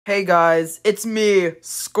Hey guys, it's me,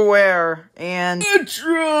 Square, and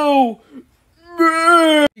Metro!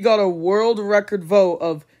 We got a world record vote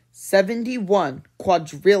of 71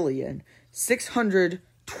 quadrillion,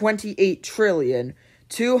 628 trillion,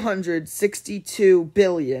 262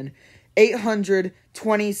 billion,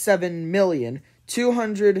 827 million,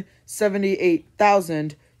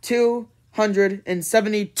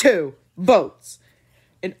 278,272 votes.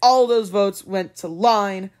 And all those votes went to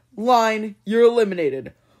Line, you're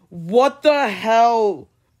eliminated. What the hell?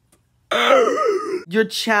 Your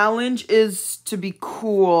challenge is to be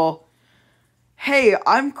cool. Hey,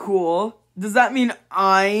 I'm cool. Does that mean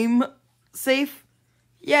I'm safe?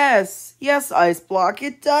 Yes, Ice Block,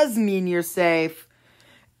 it does mean you're safe.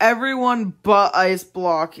 Everyone but Ice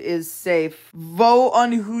Block is safe. Vote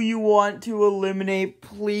on who you want to eliminate,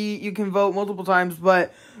 please. You can vote multiple times,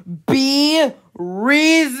 but be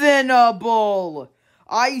reasonable.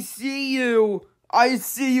 I see you,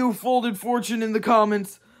 Folded Fortune, in the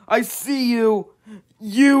comments. I see you.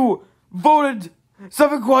 You voted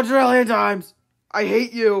 7 quadrillion times. I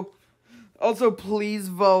hate you. Also, please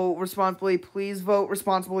vote responsibly. Please vote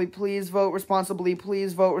responsibly. Please vote responsibly.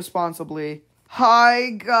 Please vote responsibly. Hi,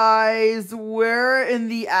 guys. We're in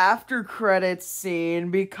the after credits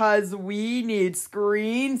scene because we need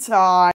screen time.